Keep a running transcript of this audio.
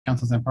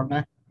Councillor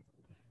Zamprogno.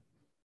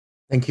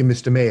 Thank you,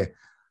 Mr. Mayor.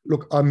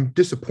 Look, I'm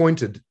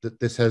disappointed that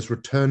this has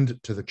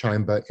returned to the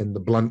chamber in the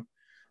blunt,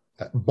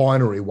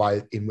 binary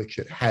way in which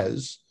it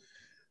has.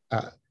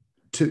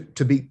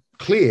 To be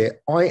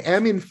clear, I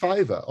am in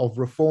favour of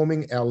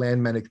reforming our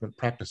land management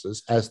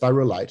practices as they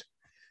relate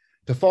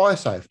to fire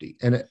safety.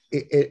 And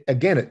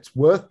again, it's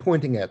worth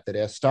pointing out that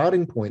our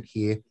starting point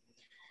here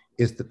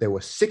is that there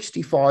were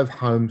 65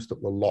 homes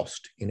that were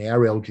lost in our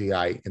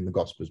LGA in the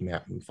Gospers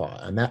Mountain fire.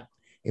 And that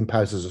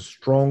imposes a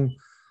strong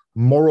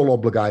moral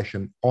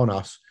obligation on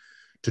us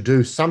to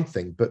do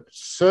something, but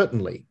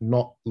certainly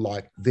not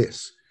like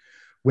this.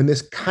 When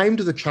this came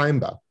to the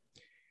chamber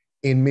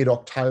in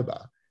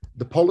mid-October,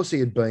 the policy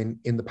had been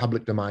in the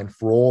public domain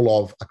for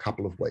all of a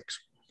couple of weeks.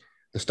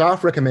 The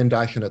staff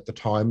recommendation at the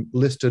time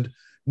listed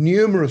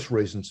numerous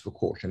reasons for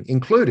caution,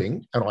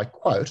 including, and I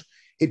quote,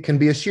 "It can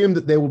be assumed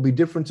that there will be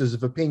differences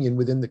of opinion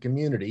within the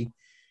community.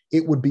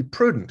 It would be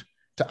prudent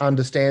to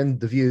understand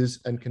the views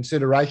and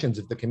considerations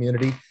of the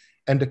community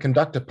and to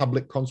conduct a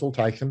public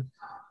consultation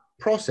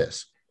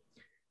process."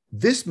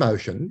 This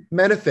motion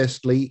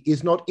manifestly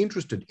is not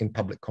interested in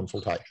public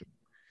consultation.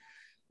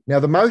 Now,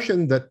 the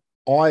motion that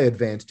I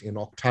advanced in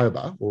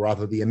October, or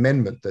rather the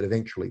amendment that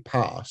eventually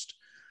passed,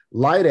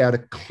 laid out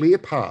a clear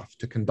path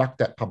to conduct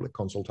that public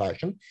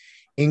consultation,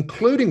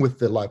 including with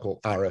the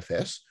local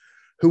RFS,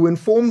 who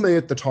informed me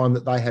at the time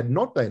that they had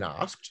not been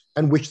asked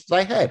and wished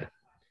they had.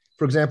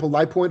 For example,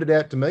 they pointed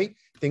out to me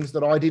things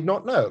that I did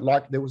not know,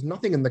 like there was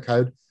nothing in the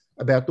code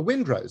about the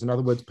windrows. In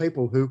other words,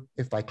 people who,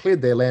 if they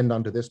cleared their land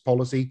under this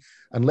policy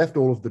and left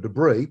all of the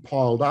debris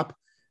piled up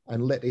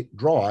and let it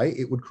dry,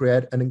 it would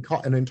create an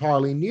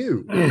entirely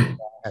new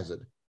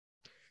hazard.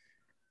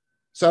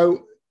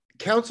 So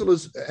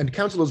councillors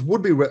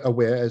would be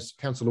aware, as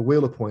Councillor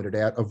Wheeler pointed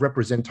out, of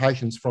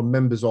representations from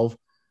members of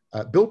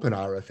Bilpin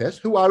RFS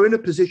who are in a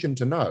position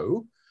to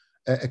know,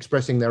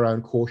 expressing their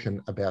own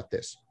caution about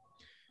this.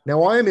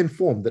 Now, I am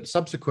informed that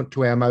subsequent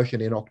to our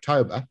motion in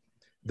October,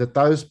 that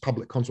those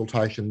public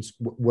consultations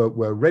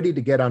were ready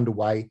to get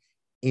underway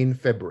in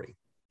February.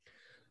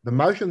 The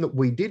motion that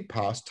we did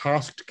pass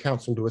tasked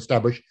council to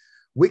establish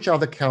which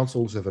other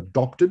councils have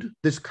adopted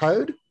this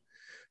code,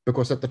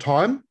 because at the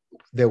time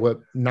there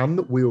were none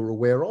that we were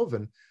aware of,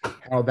 and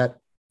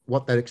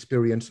what that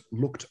experience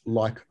looked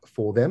like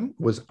for them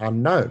was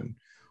unknown.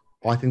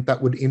 I think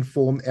that would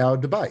inform our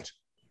debate.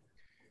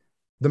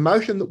 The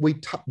motion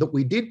that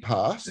we did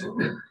pass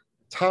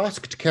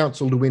tasked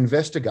council to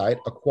investigate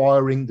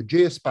acquiring the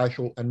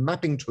geospatial and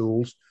mapping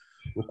tools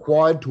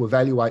required to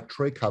evaluate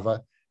tree cover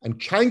and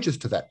changes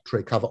to that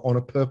tree cover on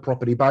a per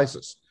property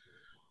basis.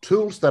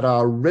 Tools that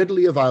are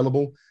readily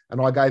available, and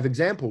I gave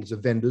examples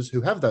of vendors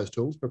who have those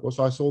tools because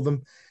I saw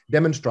them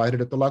demonstrated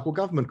at the local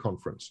government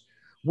conference.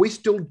 We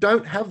still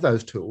don't have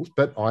those tools,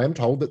 but I am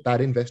told that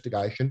that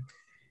investigation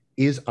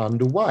is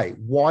underway.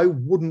 Why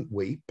wouldn't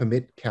we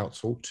permit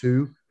council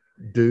to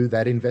do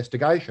that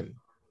investigation?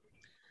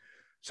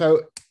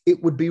 So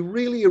it would be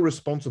really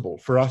irresponsible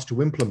for us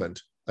to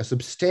implement a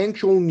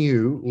substantial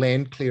new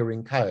land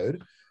clearing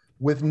code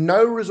with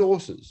no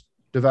resources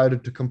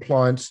devoted to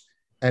compliance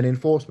and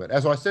enforcement.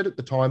 As I said at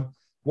the time,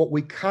 what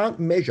we can't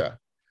measure,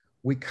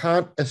 we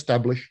can't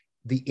establish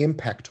the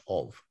impact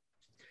of.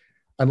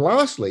 And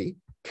lastly,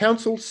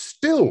 council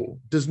still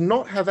does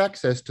not have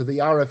access to the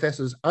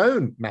RFS's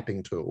own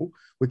mapping tool,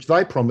 which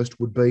they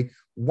promised would be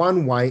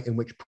one way in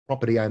which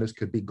property owners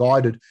could be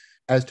guided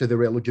as to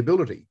their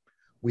eligibility.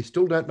 We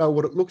still don't know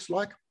what it looks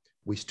like.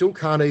 We still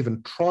can't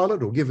even trial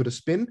it or give it a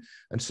spin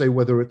and see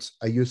whether it's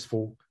a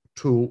useful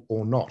tool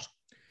or not.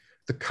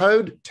 The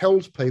code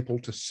tells people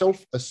to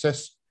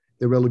self-assess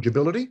their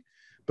eligibility,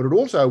 but it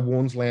also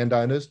warns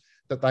landowners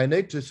that they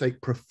need to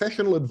seek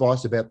professional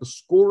advice about the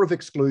score of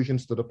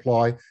exclusions that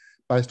apply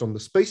based on the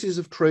species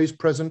of trees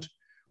present,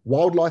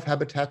 wildlife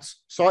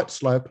habitats, site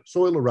slope,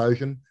 soil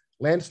erosion,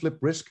 landslip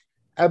risk,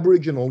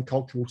 Aboriginal and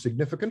cultural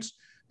significance,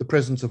 the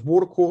presence of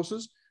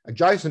watercourses,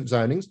 adjacent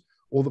zonings,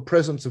 or the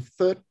presence of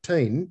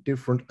 13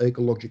 different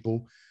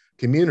ecological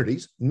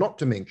communities, not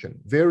to mention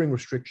varying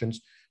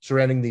restrictions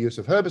surrounding the use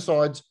of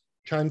herbicides,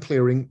 chain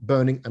clearing,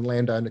 burning, and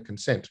landowner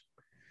consent.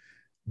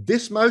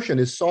 This motion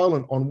is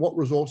silent on what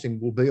resourcing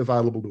will be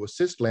available to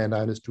assist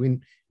landowners to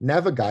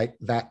navigate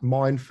that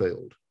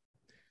minefield.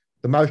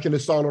 The motion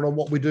is silent on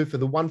what we do for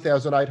the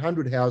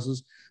 1,800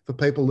 houses for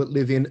people that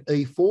live in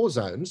E4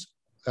 zones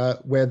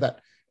where that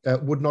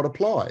would not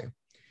apply.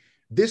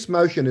 This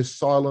motion is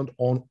silent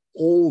on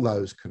all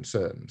those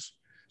concerns.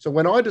 So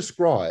when I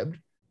described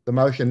the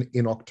motion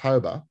in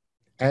October,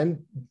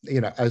 and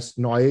as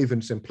naive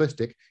and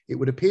simplistic, it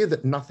would appear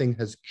that nothing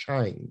has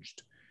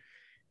changed.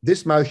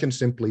 This motion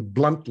simply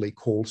bluntly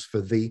calls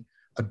for the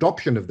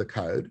adoption of the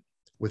code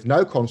with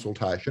no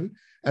consultation.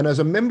 And as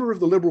a member of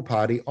the Liberal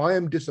Party, I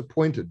am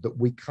disappointed that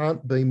we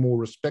can't be more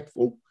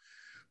respectful,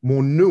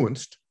 more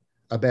nuanced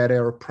about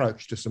our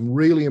approach to some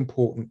really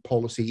important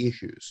policy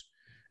issues.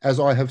 As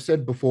I have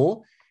said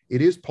before,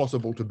 it is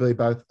possible to be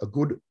both a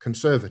good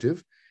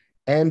conservative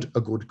and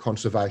a good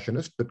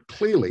conservationist, but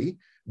clearly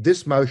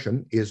this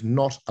motion is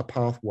not a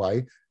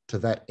pathway to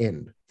that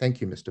end.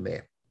 Thank you, Mr.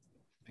 Mayor.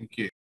 Thank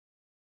you.